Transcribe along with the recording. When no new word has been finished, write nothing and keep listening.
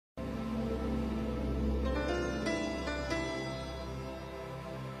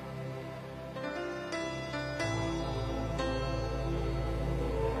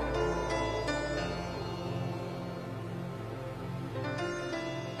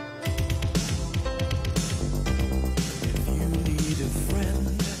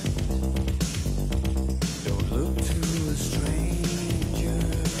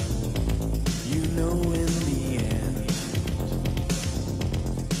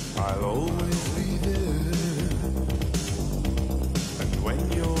I'll always be there. And when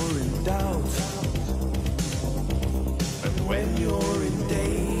you're in doubt, and when you're in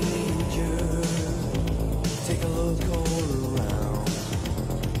danger, take a look all around,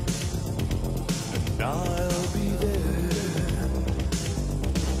 and I'll be there.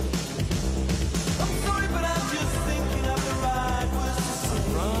 I'm sorry, but I'm just thinking of the right words to say.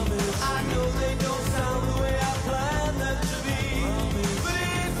 I know they don't sound the way I planned them to be. But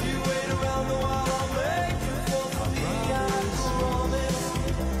if you wait around a while, I'll make you fall for me.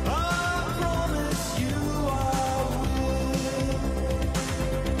 I promise you I will.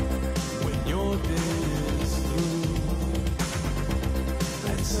 When your day is through,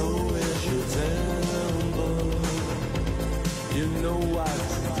 and so is your temper, you know what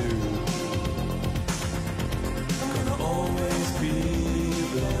to do. I'm gonna always be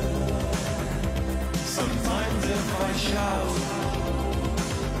there. Sometimes if I shout,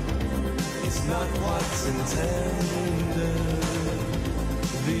 it's not what's intended.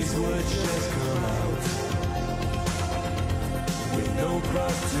 These words just come out with no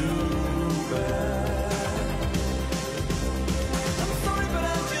cross to bear. I'm sorry, but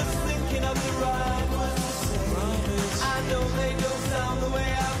I'm just thinking of the right words to say. I know they don't sound the way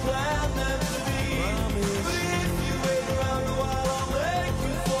I planned them to be. But if you wait around a while, I'll make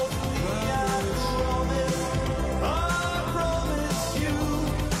you fall for me. I promise you.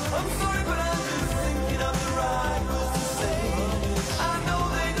 I'm sorry, but I'm just thinking of the right words to say. I know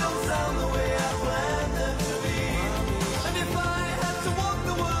they don't sound the way I planned them to be. And if I had to walk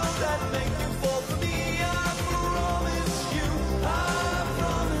the world, I'd make you fall for me. I promise you I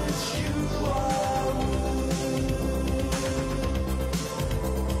will.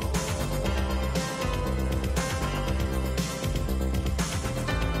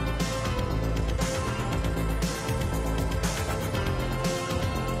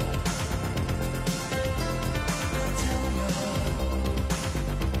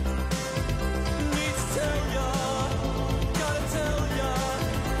 Need to tell ya, gotta tell ya,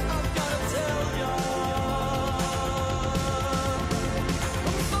 I've gotta tell ya.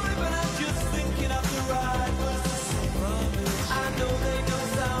 I'm sorry, but I'm just thinking of the right words to say. I know they don't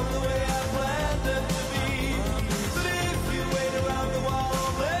sound the way I planned them to be. But if you wait around a while,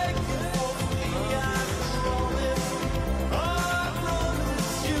 I'll make you fall for me. I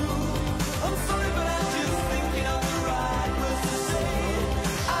promise you. I'm sorry, but I'm just thinking of the right words to say.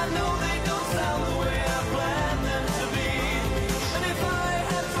 I know they don't sound the way I planned them to be. And if I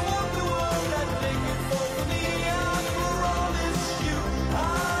had to walk the world, I'd make it fall for me. I promise you I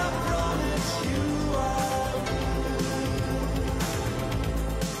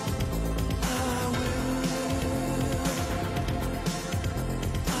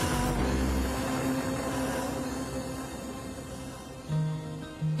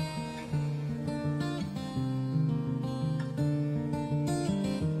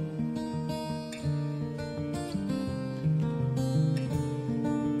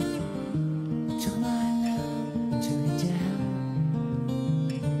To my love, turn it down.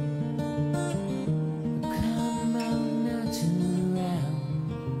 Come on now, turn around.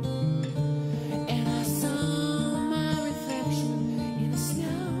 And I saw my reflection in the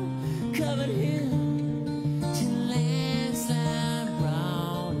snow-covered hill till landslide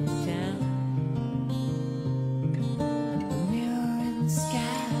brought it down. A mirror in the sky.